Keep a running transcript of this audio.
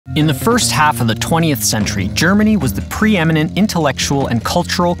In the first half of the 20th century, Germany was the preeminent intellectual and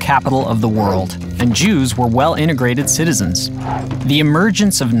cultural capital of the world, and Jews were well-integrated citizens. The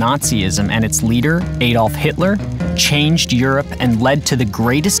emergence of Nazism and its leader, Adolf Hitler, changed Europe and led to the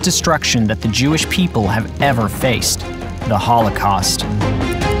greatest destruction that the Jewish people have ever faced: the Holocaust.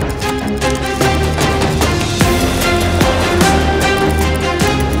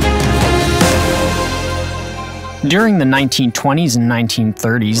 During the 1920s and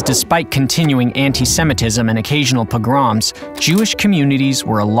 1930s, despite continuing anti-Semitism and occasional pogroms, Jewish communities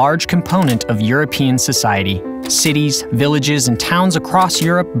were a large component of European society. Cities, villages, and towns across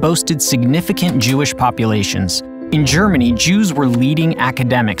Europe boasted significant Jewish populations. In Germany, Jews were leading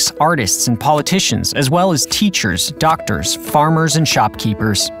academics, artists, and politicians, as well as teachers, doctors, farmers, and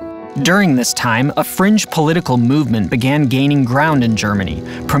shopkeepers. During this time, a fringe political movement began gaining ground in Germany,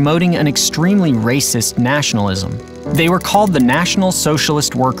 promoting an extremely racist nationalism. They were called the National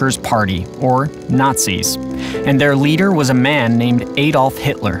Socialist Workers' Party, or Nazis, and their leader was a man named Adolf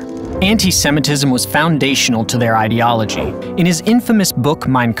Hitler. Anti-Semitism was foundational to their ideology. In his infamous book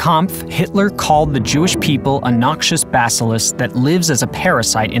Mein Kampf, Hitler called the Jewish people a noxious bacillus that lives as a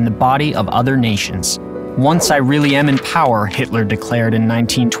parasite in the body of other nations. "Once I really am in power," Hitler declared in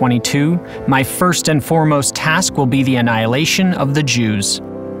 1922, "my first and foremost task will be the annihilation of the Jews."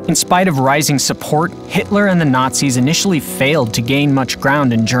 In spite of rising support, Hitler and the Nazis initially failed to gain much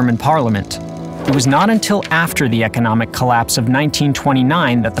ground in German parliament. It was not until after the economic collapse of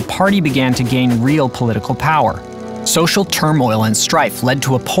 1929 that the party began to gain real political power. Social turmoil and strife led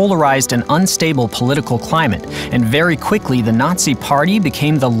to a polarized and unstable political climate, and very quickly the Nazi Party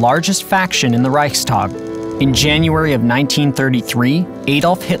became the largest faction in the Reichstag. In January of 1933,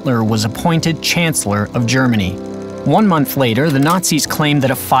 Adolf Hitler was appointed Chancellor of Germany. 1 month later, the Nazis claimed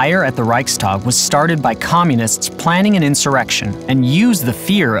that a fire at the Reichstag was started by communists planning an insurrection and used the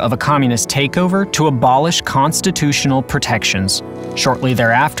fear of a communist takeover to abolish constitutional protections. Shortly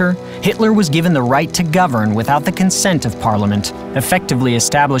thereafter, Hitler was given the right to govern without the consent of Parliament, effectively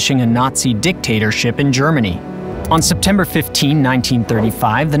establishing a Nazi dictatorship in Germany. On September 15,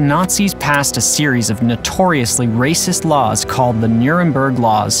 1935, the Nazis passed a series of notoriously racist laws called the Nuremberg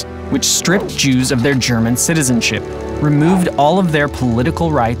Laws, which stripped Jews of their German citizenship, removed all of their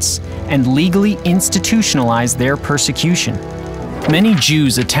political rights, and legally institutionalized their persecution. Many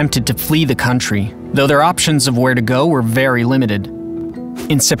Jews attempted to flee the country, though their options of where to go were very limited.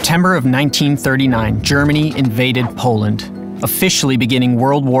 In September of 1939, Germany invaded Poland, officially beginning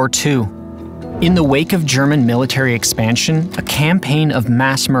World War II. In the wake of German military expansion, a campaign of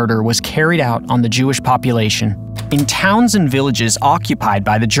mass murder was carried out on the Jewish population. In towns and villages occupied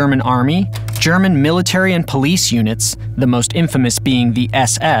by the German army, German military and police units, the most infamous being the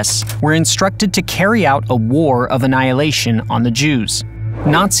SS, were instructed to carry out a war of annihilation on the Jews.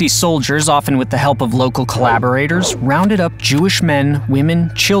 Nazi soldiers, often with the help of local collaborators, rounded up Jewish men,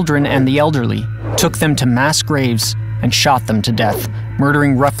 women, children, and the elderly, took them to mass graves, and shot them to death,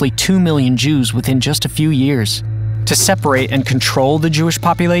 murdering roughly 2 million Jews within just a few years. To separate and control the Jewish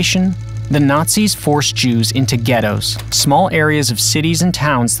population, the Nazis forced Jews into ghettos, small areas of cities and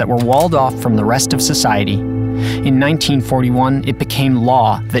towns that were walled off from the rest of society. In 1941, it became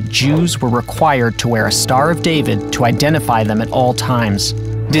law that Jews were required to wear a Star of David to identify them at all times.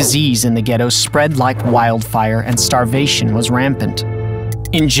 Disease in the ghettos spread like wildfire, and starvation was rampant.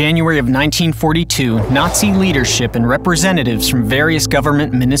 In January of 1942, Nazi leadership and representatives from various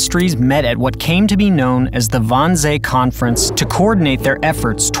government ministries met at what came to be known as the Wannsee Conference to coordinate their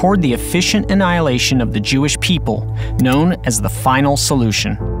efforts toward the efficient annihilation of the Jewish people, known as the Final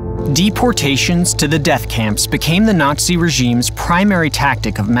Solution. Deportations to the death camps became the Nazi regime's primary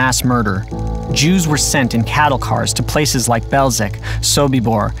tactic of mass murder. Jews were sent in cattle cars to places like Belzec,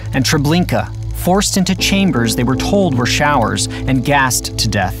 Sobibor, and Treblinka, forced into chambers they were told were showers, and gassed to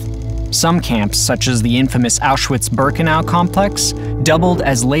death. Some camps, such as the infamous Auschwitz-Birkenau complex, doubled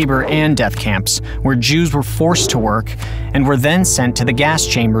as labor and death camps, where Jews were forced to work and were then sent to the gas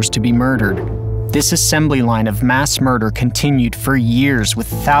chambers to be murdered. This assembly line of mass murder continued for years, with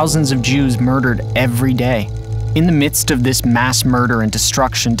thousands of Jews murdered every day. In the midst of this mass murder and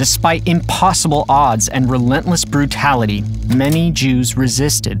destruction, despite impossible odds and relentless brutality, many Jews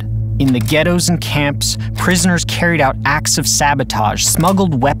resisted. In the ghettos and camps, prisoners carried out acts of sabotage,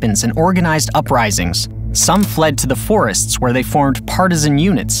 smuggled weapons, and organized uprisings. Some fled to the forests, where they formed partisan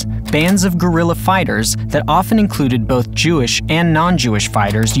units, bands of guerrilla fighters that often included both Jewish and non-Jewish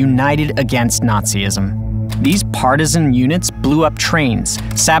fighters united against Nazism. These partisan units blew up trains,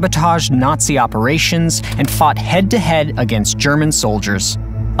 sabotaged Nazi operations, and fought head-to-head against German soldiers.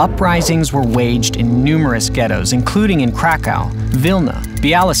 Uprisings were waged in numerous ghettos, including in Krakow, Vilna,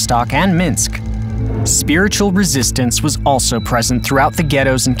 Bialystok, and Minsk. Spiritual resistance was also present throughout the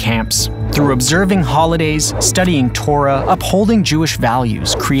ghettos and camps. Through observing holidays, studying Torah, upholding Jewish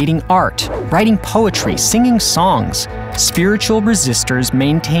values, creating art, writing poetry, singing songs, spiritual resistors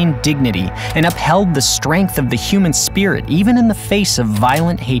maintained dignity and upheld the strength of the human spirit even in the face of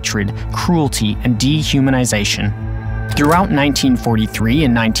violent hatred, cruelty, and dehumanization. Throughout 1943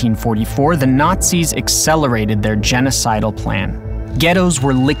 and 1944, the Nazis accelerated their genocidal plan. Ghettos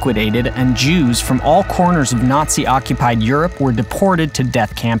were liquidated, and Jews from all corners of Nazi-occupied Europe were deported to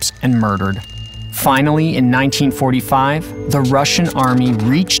death camps and murdered. Finally, in 1945, the Russian army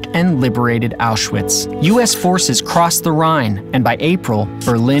reached and liberated Auschwitz. US forces crossed the Rhine, and by April,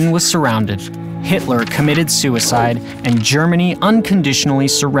 Berlin was surrounded. Hitler committed suicide, and Germany unconditionally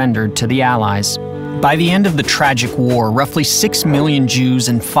surrendered to the Allies. By the end of the tragic war, roughly 6 million Jews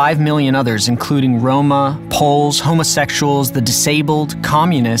and 5 million others, including Roma, Poles, homosexuals, the disabled,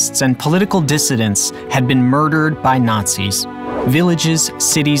 communists, and political dissidents, had been murdered by Nazis. Villages,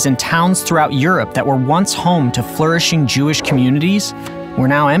 cities, and towns throughout Europe that were once home to flourishing Jewish communities were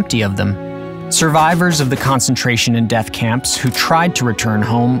now empty of them. Survivors of the concentration and death camps who tried to return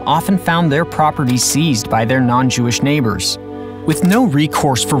home often found their property seized by their non-Jewish neighbors. With no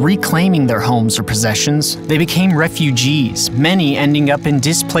recourse for reclaiming their homes or possessions, they became refugees, many ending up in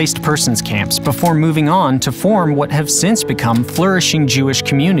displaced persons camps before moving on to form what have since become flourishing Jewish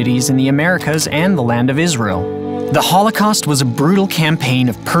communities in the Americas and the land of Israel. The Holocaust was a brutal campaign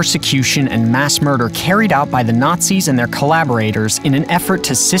of persecution and mass murder carried out by the Nazis and their collaborators in an effort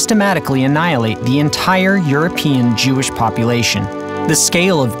to systematically annihilate the entire European Jewish population. The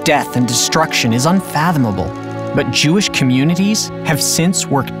scale of death and destruction is unfathomable. But Jewish communities have since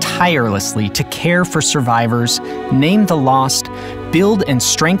worked tirelessly to care for survivors, name the lost, build and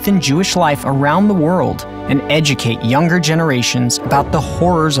strengthen Jewish life around the world, and educate younger generations about the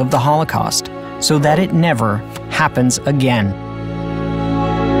horrors of the Holocaust so that it never happens again.